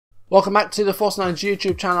Welcome back to the Force 9's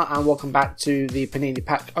YouTube channel and welcome back to the Panini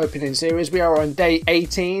Pack opening series. We are on day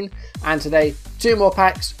 18 and today 2 more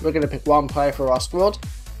packs. We're going to pick one player for our squad.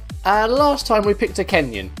 Last time we picked a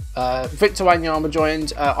Kenyan. Victor Wanyama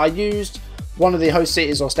joined. I used one of the host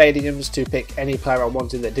cities or stadiums to pick any player I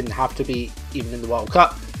wanted that didn't have to be even in the World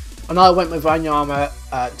Cup. And I went with Wanyama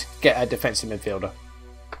to get a defensive midfielder.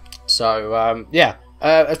 So yeah.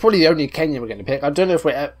 It's probably the only Kenyan we're going to pick. I don't know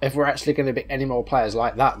if we're actually going to pick any more players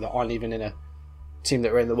like that aren't even in a team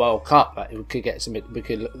that are in the World Cup. Like we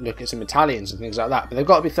could look at some Italians and things like that, but they've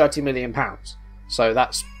got to be £30 million. So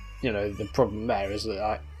that's, you know, the problem there is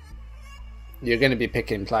that you're going to be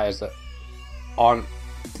picking players that aren't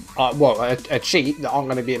are cheap, that aren't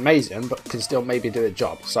going to be amazing, but can still maybe do a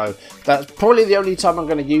job. So that's probably the only time I'm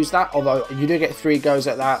going to use that. Although you do get 3 goes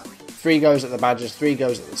at that, 3 goes at the badges, 3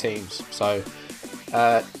 goes at the teams. So.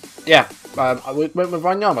 Yeah, we went with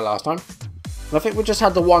Wanyama last time. And I think we just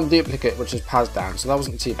had the 1 duplicate, which is passed down, so that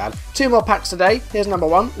wasn't too bad. 2 more packs today. Here's number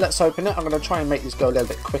 1. Let's open it. I'm going to try and make this go a little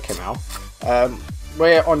bit quicker now.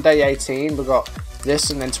 We're on day 18. We've got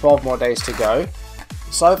this and then 12 more days to go.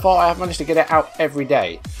 So far, I have managed to get it out every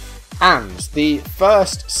day. And the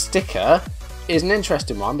first sticker is an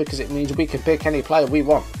interesting one because it means we can pick any player we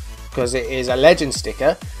want. Because it is a legend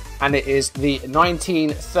sticker and it is the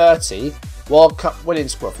 1930 World Cup winning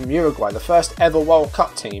squad from Uruguay, the first ever World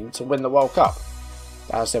Cup team to win the World Cup.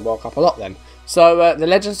 I said World Cup a lot then. So the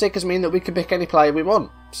legend stickers mean that we can pick any player we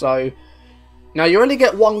want. So now you only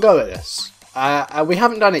get 1 go at this. We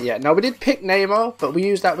haven't done it yet. Now we did pick Neymar, but we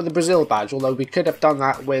used that with the Brazil badge. Although we could have done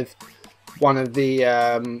that with one of the,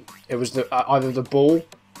 it was the either the ball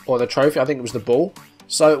or the trophy. I think it was the ball.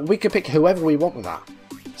 So we could pick whoever we want with that.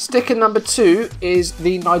 Sticker number 2 is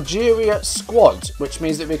the Nigeria squad, which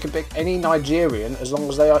means that we can pick any Nigerian as long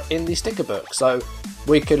as they are in the sticker book. So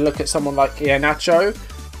we could look at someone like Iheanacho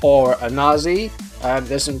or a Nazi.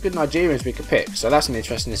 There's some good Nigerians we could pick, so that's an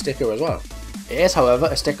interesting sticker as well. It is, however,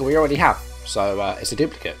 a sticker we already have, so it's a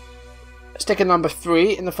duplicate. Sticker number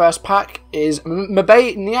 3 in the first pack is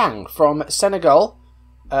Mbaye Niang from Senegal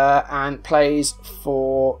and plays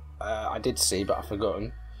for, I did see but I've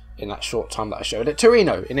forgotten, in that short time that I showed it,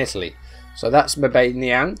 Torino in Italy. So that's Mbaye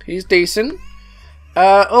Niang. He's decent.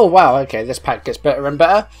 Oh wow, okay, this pack gets better and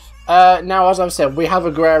better. Now, as I've said, we have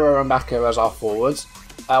Aguero and Bacca as our forwards.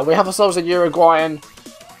 We have ourselves a Uruguayan.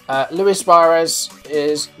 Luis Suarez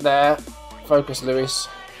is there. Focus, Luis.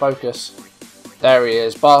 Focus. There he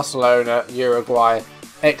is. Barcelona, Uruguay,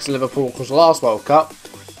 ex-Liverpool, because last World Cup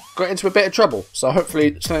got into a bit of trouble. So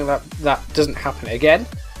hopefully something that doesn't happen again.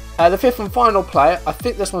 The 5th and final player, I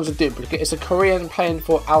think this one's a duplicate. It's a Korean playing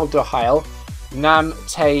for Al-Shahrani, Nam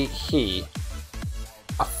Taehee.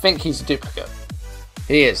 I think he's a duplicate.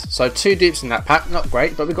 He is. So 2 dupes in that pack. Not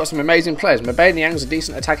great, but we've got some amazing players. Mbaye Niang's a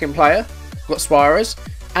decent attacking player. We've got Suarez.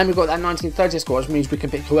 And we've got that 1930 squad, which means we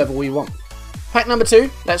can pick whoever we want. Pack number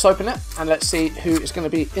 2. Let's open it. And let's see who is going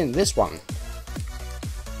to be in this one.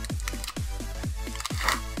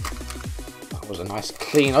 That was a nice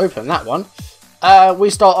clean open, that one. We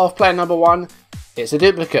start off player number 1. It's a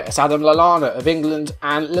duplicate. It's Adam Lallana of England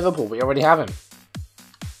and Liverpool. We already have him.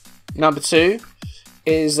 Number 2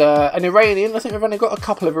 is an Iranian. I think we've only got a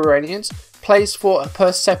couple of Iranians. Plays for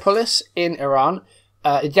Persepolis in Iran.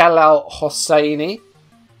 Jalal Hosseini.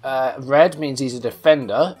 Red means he's a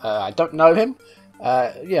defender. I don't know him.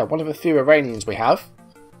 Yeah, one of the few Iranians we have.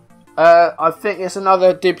 I think it's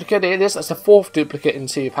another duplicate. It is. That's the 4th duplicate in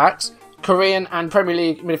 2 packs. Korean and Premier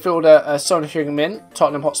League midfielder Heungmin,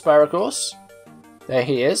 Tottenham Hotspur, of course. There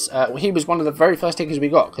he is. He was one of the very first tickets we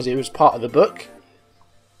got because he was part of the book.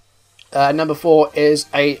 Number 4 is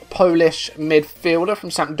a Polish midfielder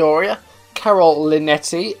from Sampdoria, Karol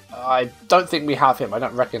Linetti. I don't think we have him. I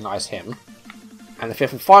don't recognise him. And the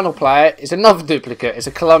 5th and final player is another duplicate. It's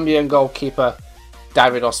a Colombian goalkeeper,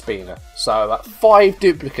 David Ospina. So 5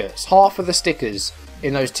 duplicates. Half of the stickers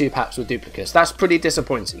in those 2 packs were duplicates. That's pretty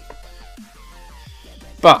disappointing.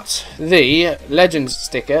 But the Legends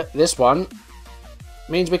sticker, this one,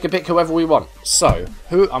 means we can pick whoever we want. So,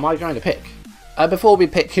 who am I going to pick? Before we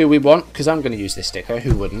pick who we want, because I'm going to use this sticker,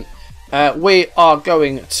 who wouldn't, we are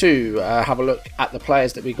going to have a look at the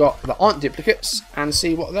players that we got that aren't duplicates and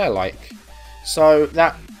see what they're like. So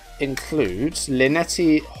that includes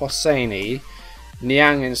Linetti, Hosseini,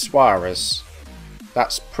 Niang and Suarez.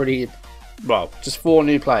 That's pretty, well, just 4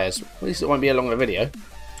 new players. At least it won't be a longer video.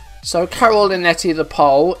 So Karol Linetti, the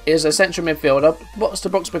Pole, is a central midfielder.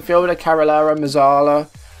 Box-to-box midfielder, Carolera, Mazzala.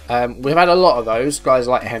 We've had a lot of those. Guys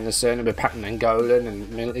like Henderson and Patrick Nangolan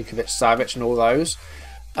and Miliivojevic and all those.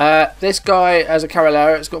 This guy, as a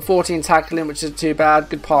Carolera, it's got 14 tackling, which isn't too bad.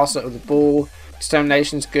 Good passer of the ball.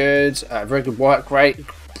 Determination's good. Very good work rate.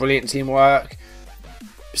 Brilliant teamwork.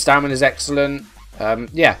 Stamina is excellent.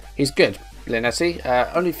 Yeah, he's good.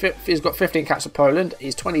 Linetti. He's got 15 caps for Poland.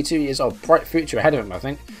 He's 22 years old. Bright future ahead of him, I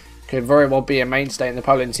think. Could very well be a mainstay in the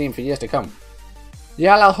Poland team for years to come.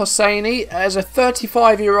 Al-Shahrani is a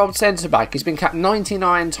 35-year-old centre-back. He's been capped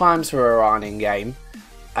 99 times for Iran in game.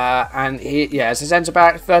 And he, as a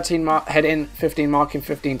centre-back, 13 heading, 15 marking,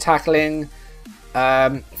 15 tackling.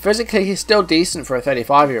 Physically, he's still decent for a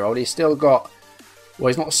 35-year-old. He's still got, well,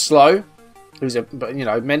 he's not slow. But you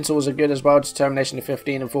know, mentals are good as well. Determination of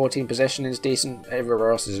 15 and 14, possession is decent.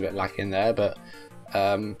 Everywhere else is a bit lacking there, but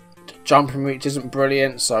jumping reach isn't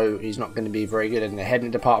brilliant, so he's not going to be very good in the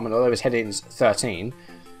heading department. Although his heading's 13,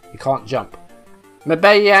 he can't jump.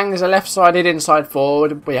 Yang is a left-sided inside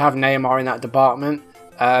forward. We have Neymar in that department.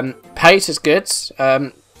 Pace is good.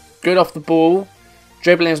 Good off the ball.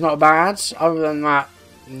 Dribbling is not bad. Other than that,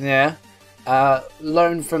 yeah.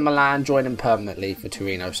 Loan from Milan, joined him permanently for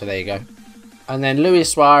Torino, so there you go. And then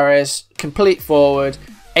Luis Suarez, complete forward,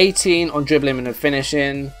 18 on dribbling and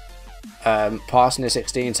finishing, passing is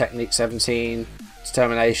 16, technique 17,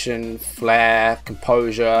 determination, flair,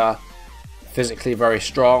 composure, physically very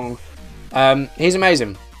strong. He's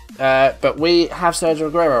amazing, but we have Sergio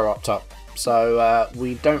Aguero up top, so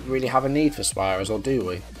we don't really have a need for Suarez, or do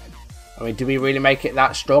we? I mean, do we really make it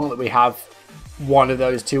that strong that we have one of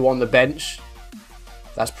those two on the bench?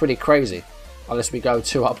 That's pretty crazy. Unless we go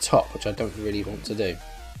two up top, which I don't really want to do.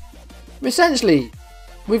 Essentially,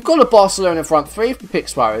 we've got a Barcelona front three if we pick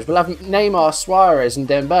Suarez. We'll have Neymar, Suarez and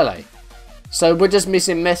Dembele. So we're just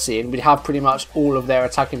missing Messi and we'd have pretty much all of their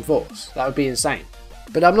attacking force. That would be insane.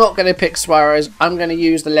 But I'm not going to pick Suarez. I'm going to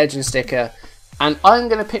use the legend sticker. And I'm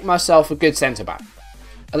going to pick myself a good centre-back.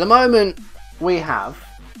 At the moment, we have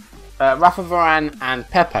Rafa Varane and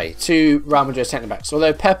Pepe, two Real Madrid centre-backs.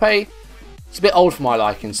 Although Pepe, it's a bit old for my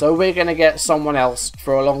liking, so we're going to get someone else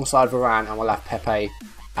for alongside Varane, and we'll have Pepe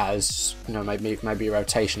as, you know, maybe a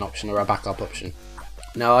rotation option or a backup option.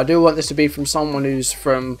 Now, I do want this to be from someone who's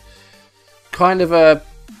from kind of a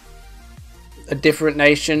different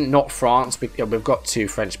nation, not France. We've got two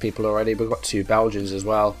French people already. We've got two Belgians as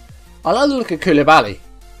well. I like the look of Koulibaly,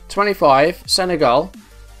 25, Senegal.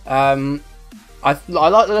 I like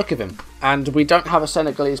the look of him, and we don't have a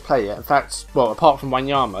Senegalese player yet. In fact, well, apart from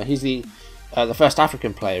Wanyama, he's the first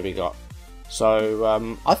African player we got.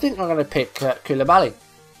 So I think I'm going to pick Koulibaly.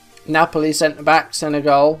 Napoli centre-back,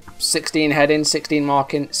 Senegal, 16 heading, 16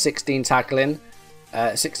 marking, 16 tackling,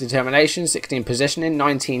 6 determination, 16 positioning,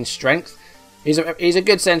 19 strength. He's a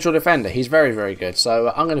good central defender. He's very, very good.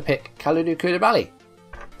 So I'm going to pick Kalidou Koulibaly.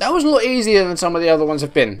 That was a lot easier than some of the other ones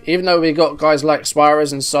have been. Even though we got guys like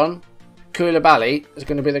Suarez and Son, Koulibaly is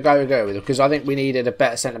going to be the guy we go with, because I think we needed a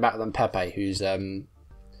better centre-back than Pepe, who's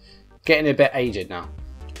getting a bit aged now.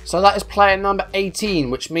 So that is player number 18,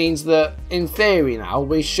 which means that in theory now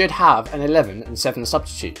we should have an 11 and 7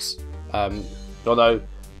 substitutes. Although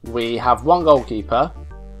we have one goalkeeper,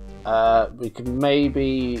 we could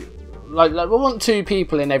maybe we want 2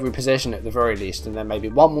 people in every position at the very least, and then maybe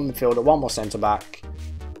one more midfielder, one more centre-back,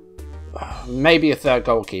 maybe a third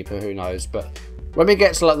goalkeeper, who knows. But when we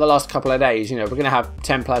get to like the last couple of days, you know, we're going to have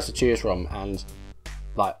 10 players to choose from, and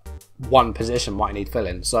like one position might need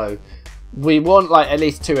filling. So we want like at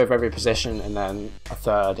least 2 of every position, and then a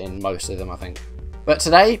third in most of them, I think. But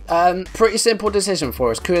today, pretty simple decision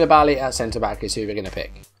for us. Koulibaly at centre-back is who we're going to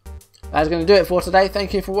pick. That's going to do it for today.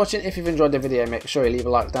 Thank you for watching. If you've enjoyed the video, make sure you leave a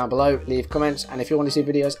like down below, leave comments, and if you want to see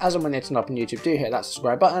videos as and when they turn up on YouTube, do hit that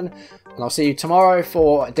subscribe button. And I'll see you tomorrow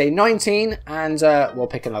for day 19, and we'll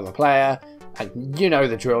pick another player. And you know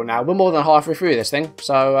the drill now. We're more than halfway through this thing,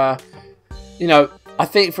 so you know, I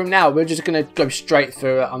think from now we're just going to go straight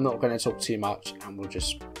through it. I'm not going to talk too much, and we'll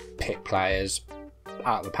just pick players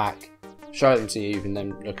out of the pack, show them to you, and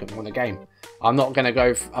then look at them on the game. I'm not going to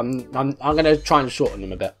go. I'm going to try and shorten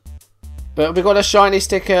them a bit. But we got a shiny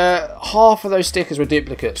sticker. Half of those stickers were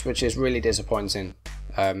duplicates, which is really disappointing.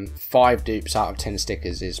 5 dupes out of 10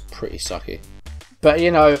 stickers is pretty sucky. But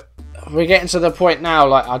you know, we're getting to the point now,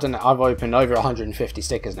 like, I don't know, I've opened over 150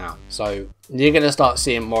 stickers now. So you're going to start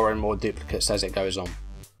seeing more and more duplicates as it goes on.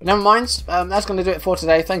 But never mind, that's going to do it for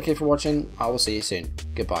today. Thank you for watching. I will see you soon.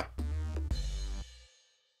 Goodbye.